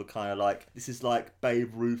announcers were kind of like, this is like Babe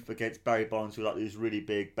Ruth against Barry Bonds, who are like these really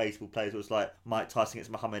big baseball players. It was like Mike Tyson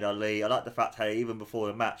against Muhammad Ali. I like the fact, hey, even before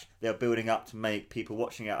the match, they're building up to make people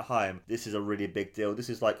watching it at home. This is a really big deal. This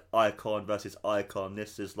is like icon versus icon.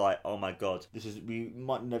 This is like, oh my god. We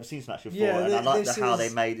might have never seen this match before. Yeah, and I like how they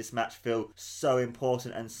is- made this match feel so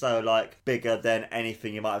important and so like bigger than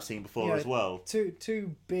anything you might have seen before as well.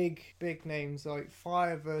 Two big names like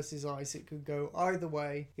fire versus ice. It could go either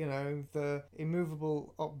way. The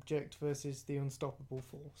immovable object versus the unstoppable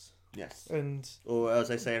force. Yes. And or as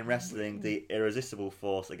they say in wrestling, the irresistible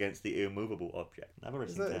force against the immovable object. Another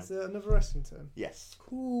wrestling term. is that another wrestling term? Yes.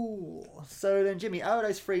 Cool. So then, Jimmy, out of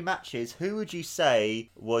those 3 matches, who would you say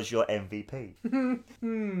was your MVP?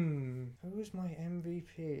 Who was my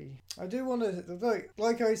MVP? I do want to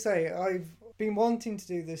like I say, I've been wanting to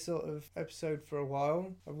do this sort of episode for a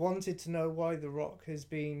while. I wanted to know why The Rock has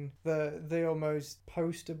been the almost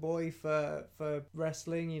poster boy for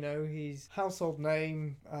wrestling. He's household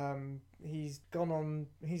name. He's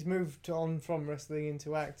moved on from wrestling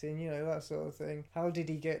into acting, that sort of thing. How did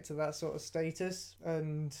he get to that sort of status?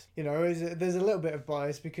 And, there's a little bit of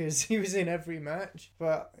bias because he was in every match.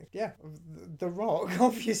 But, yeah, The Rock,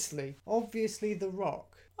 obviously. Obviously The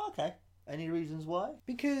Rock. Okay. Any reasons why?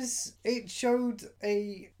 Because it showed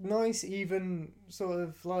a nice, even sort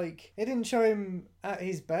of like... It didn't show him at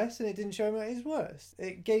his best and it didn't show him at his worst.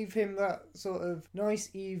 It gave him that sort of nice,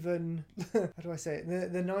 even... how do I say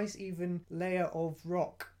it? The nice, even layer of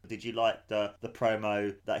rock. Did you like the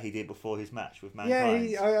promo that he did before his match with Mankind?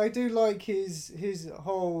 Yeah, I do like his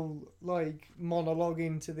whole like monologue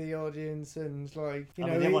into the audience and like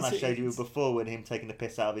the one I showed you before when him taking the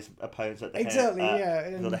piss out of his opponents at the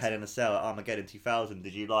the Hell in a Cell at Armageddon 2000.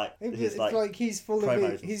 Did you like his like he's full of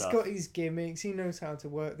promos it. He's got his gimmicks. He knows how to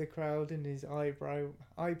work the crowd and his eyebrow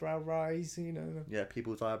rise. Yeah,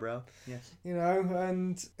 people's eyebrow. Yes.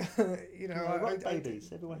 And rock babies.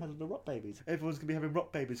 Everyone has the rock babies. Everyone's gonna be having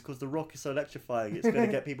rock babies because The Rock is so electrifying. It's going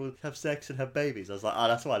to get people to have sex and have babies. I was like,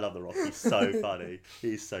 that's why I love The Rock. He's so funny.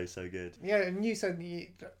 He's so good. Yeah, and you said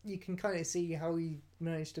you can kind of see how he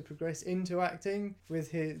managed to progress into acting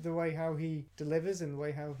with the way how he delivers and the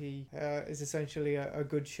way how he is essentially a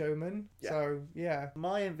good showman. Yeah. So, yeah.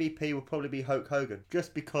 My MVP would probably be Hulk Hogan.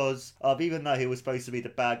 Just because even though he was supposed to be the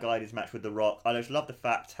bad guy in his match with The Rock, I just love the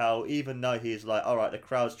fact how even though he's like, alright, the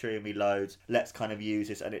crowd's cheering me loads, let's kind of use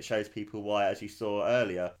this, and it shows people why, as you saw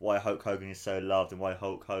earlier, why Hulk Hogan is so loved and why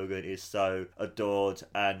Hulk Hogan is so adored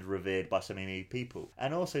and revered by so many people.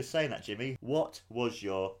 And also saying that, Jimmy, what was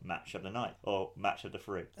your match of the night? Or match of the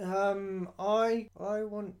 3? I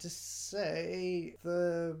want to say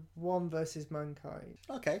the one versus Mankind.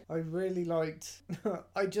 Okay. I really liked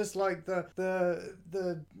I just liked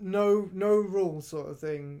the no rules sort of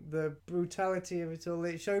thing, the brutality of it all.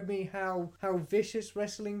 It showed me how vicious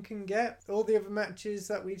wrestling can get. All the other matches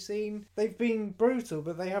that we've seen, they've been brutal,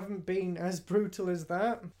 but they haven't been as brutal as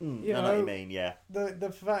that. I know what you mean, yeah.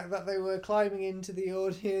 The fact that they were climbing into the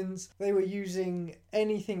audience, they were using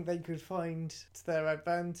anything they could find to their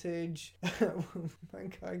advantage.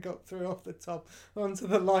 Mankind got through off the top onto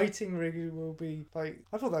the lighting rig. It will be like,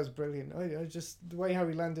 I thought that was brilliant. I just, the way how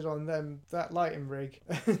he landed on them, that lighting rig,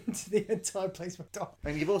 and the entire place went off.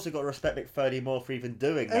 And you've also got to respect McFoley more for even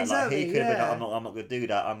doing that. Exactly, like he could have yeah. been like, I'm not going to do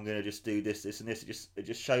that. I'm going to just do this and this. It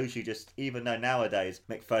just shows you, just even though nowadays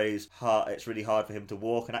McFoley's hard, it's really hard for him to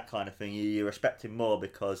walk and that kind of thing. You respect him more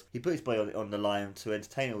because he put his body on the line to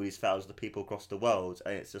entertain all these thousands of people across the world,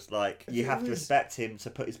 and it's just like you have to respect him to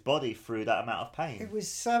put his body through that amount of pain. It was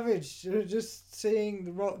savage, just seeing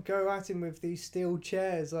The Rock go at him with these steel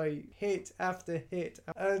chairs, like hit after hit,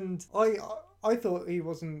 and I thought he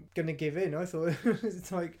wasn't gonna give in. I thought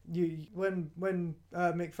it's like when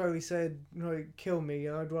Mick Foley said, "Kill me,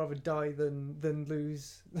 I'd rather die than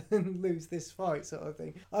lose this fight," sort of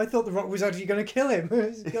thing. I thought The Rock was actually gonna kill him.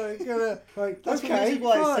 That's why okay, it's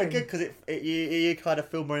so good, because you kind of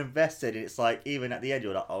feel more invested, and it's like even at the end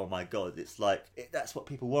you're like, oh my god, it's like that's what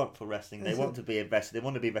people want for wrestling. They want to be invested. They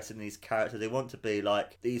want to be invested in these characters. They want to be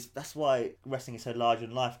like these. That's why wrestling is so large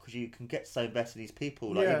in life, because you can get so invested in these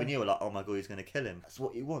people. Like even you were like, oh my god, he's going to kill him. That's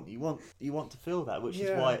what you want. You want to feel that, which is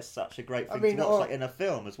Yeah. why it's such a great thing I mean, to watch, like in a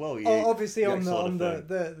film as well. Obviously, on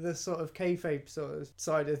the the sort of kayfabe sort of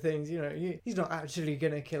side of things, you know, he's not actually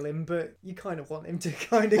going to kill him, but you kind of want him to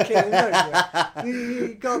kind of kill him, don't you?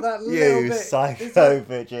 You got that little bit. Psycho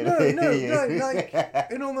bitch. No, like,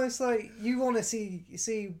 and almost like you want to see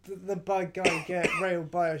the bad guy get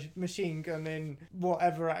railed by a machine gun in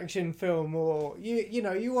whatever action film, or you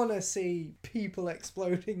know, you want to see people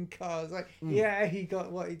exploding cars. Like, yeah, he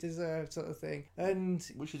got what he deserved, sort of thing. And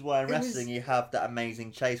which is why in wrestling you have that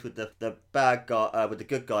amazing chase with the bad guy, with the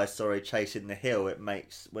good guy, chasing the heel. It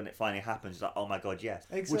makes, when it finally happens, it's like, oh my god, yes.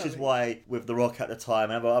 Exactly. Which is why with The Rock at the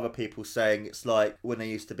time, and other people saying it's like when there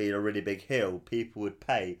used to be a really big heel, people would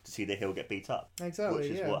pay to see the heel get beat up. Exactly.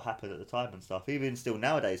 Which is what happened at the time and stuff. Even still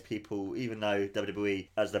nowadays, people, even though WWE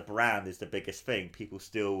as the brand is the biggest thing, people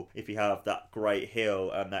still, if you have that great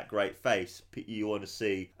heel and that great face, you want to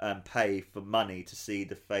see and pay for money to see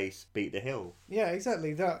the face beat the heel. Yeah,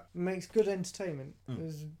 exactly. That makes good entertainment.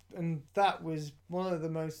 And that was one of the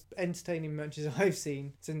most entertaining matches I've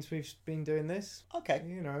seen since we've been doing this. Okay.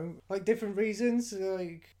 You know, like different reasons,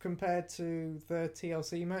 like compared to the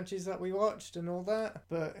TLC matches that we watched and all that.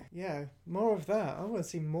 But yeah, more of that. I want to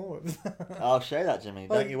see more of that. I'll show that, Jimmy.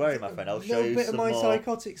 Don't you worry, my friend. I'll show you some more. A little bit of my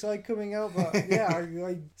psychotic side coming out, but yeah,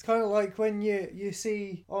 it's kind of like when you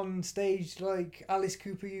see on stage, like Alice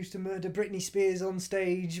Cooper used to murder Britney Spears on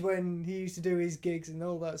stage when he used to do his gigs and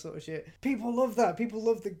all that sort of shit. People love that. People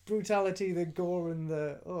love the brutality, the gore, and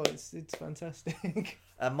it's fantastic.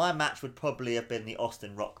 My match would probably have been the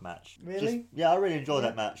Austin Rock match. Really? I really enjoyed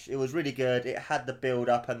that match. It was really good. It had the build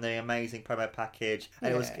up and the amazing promo package,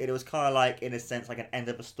 and it was kind of like, in a sense, like an end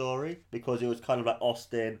of a story, because it was kind of like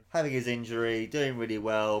Austin having his injury, doing really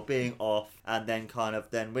well, being off, and then kind of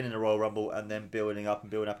then winning the Royal Rumble, and then building up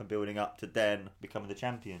to then becoming the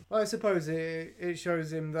champion. Well, I suppose it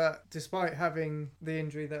shows him that despite having the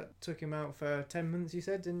injury that took him out for 10 months, you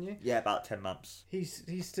said, didn't you? Yeah, about 10 months. He's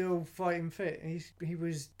still fighting fit. He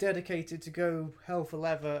was dedicated to go hell for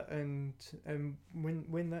leather and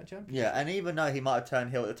win that championship. Yeah, and even though he might have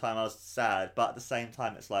turned heel at the time, I was sad, but at the same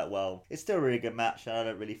time it's like, well, it's still a really good match, and I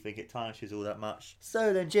don't really think it tarnishes all that much.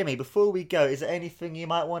 So then, Jimmy, before we go, is there anything you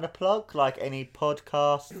might want to plug, like any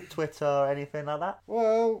podcast, Twitter, anything like that?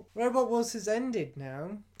 Well, Robot Wars has ended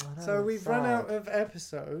now, so we've run out of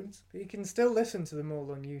episodes, but you can still listen to them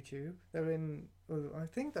all on YouTube. They're in, I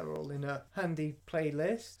think they're all in a handy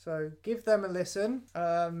playlist, so give them a listen.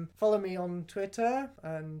 Follow me on Twitter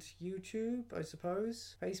and YouTube, I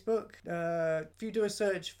suppose, Facebook. If you do a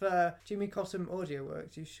search for Jimmy Cotton Audio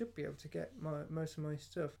Works, you should be able to get most of my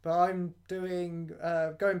stuff. But I'm doing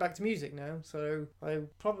going back to music now, so I'll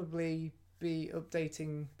probably be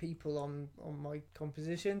updating people on my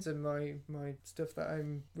compositions and my stuff that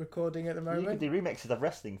I'm recording at the moment. You can do remixes of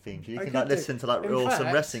wrestling themes. You can listen to like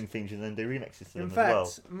awesome wrestling themes and then do remixes to them as well. In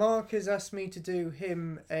fact, Mark has asked me to do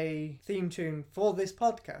him a theme tune for this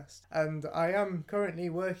podcast, and I am currently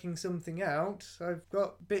working something out. I've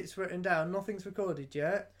got bits written down, nothing's recorded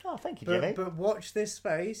yet. Oh, thank you, Jimmy. But watch this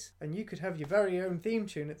space, and you could have your very own theme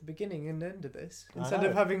tune at the beginning and end of this, instead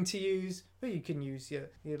of having to use. Well, you can use your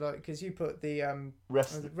like, because you put the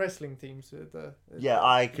wrestling themes at the.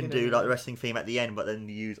 I can do like the wrestling theme at the end, but then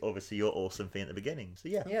use obviously your awesome theme at the beginning. So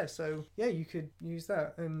yeah. Yeah. So yeah, you could use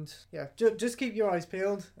that, and yeah, just keep your eyes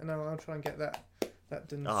peeled, and I'll try and get that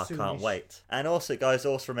done. I soonish. can't wait. And also, guys,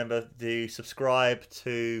 remember to subscribe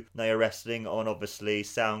to Know Your Wrestling on obviously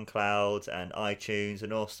SoundCloud and iTunes,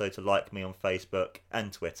 and also to like me on Facebook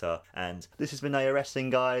and Twitter. And this has been Know Your Wrestling,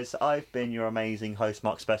 guys. I've been your amazing host,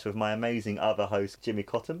 Mark Spector, with my amazing other host, Jimmy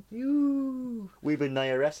Cotton. We've been Know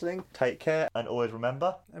Your Wrestling. Take care, and always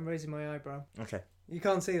remember. I'm raising my eyebrow. Okay. You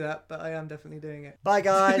can't see that, but I am definitely doing it. Bye,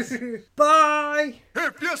 guys. Bye.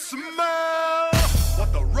 If you smell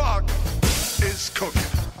what The Rock is cooking.